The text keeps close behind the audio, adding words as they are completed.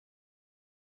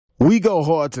We go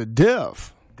hard to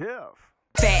death.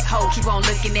 Fat hoe, keep on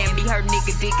looking at me. Her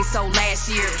nigga dick is so last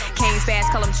year. Came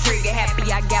fast, call him trigger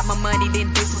happy. I got my money,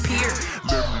 then disappear.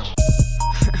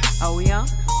 Oh, we on?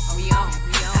 Oh, we on?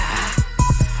 We on?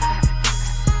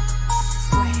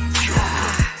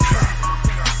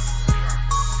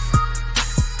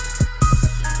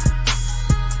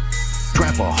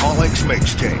 Trapaholics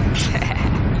mixtapes.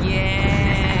 Yeah.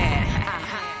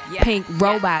 Pink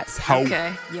robots.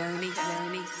 Okay. Young Nisa.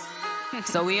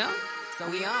 So we on? So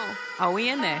we on? Oh, we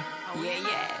in there?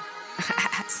 Yeah.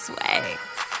 Swag.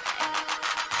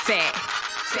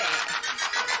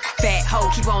 Fat hoe,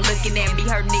 keep on looking at me.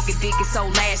 Her nigga dick is so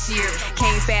last year.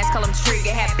 Came fast, call him trigger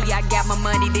happy. I got my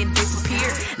money, then disappear.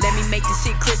 Let me make this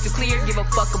shit crystal clear. Give a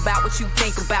fuck about what you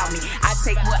think about me. I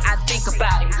take what I think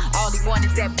about him. All he want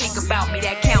is that pink about me.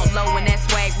 That count low and that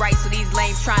swag right. So these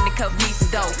lames trying to cuff me some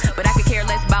dough. But I could care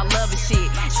less about love and shit.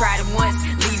 Tried it once,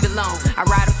 leave it alone. I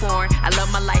ride a foreign, I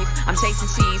love my life. I'm chasing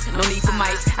cheese, no need for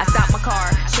mice. I stop my car,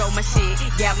 show my shit,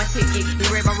 got my ticket, he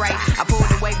read my rights. I pulled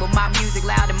away, but my music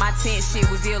loud and my tent shit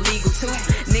was illegal too.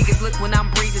 Niggas look when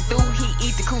I'm breezing through. He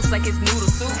eat the coops like it's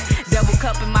noodle soup. Double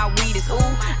cup and my weed is ooh.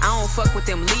 I don't fuck with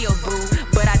them Leos, boo,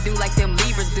 but I do like them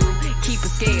Libras do. Keep a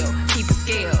scale, keep a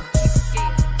scale.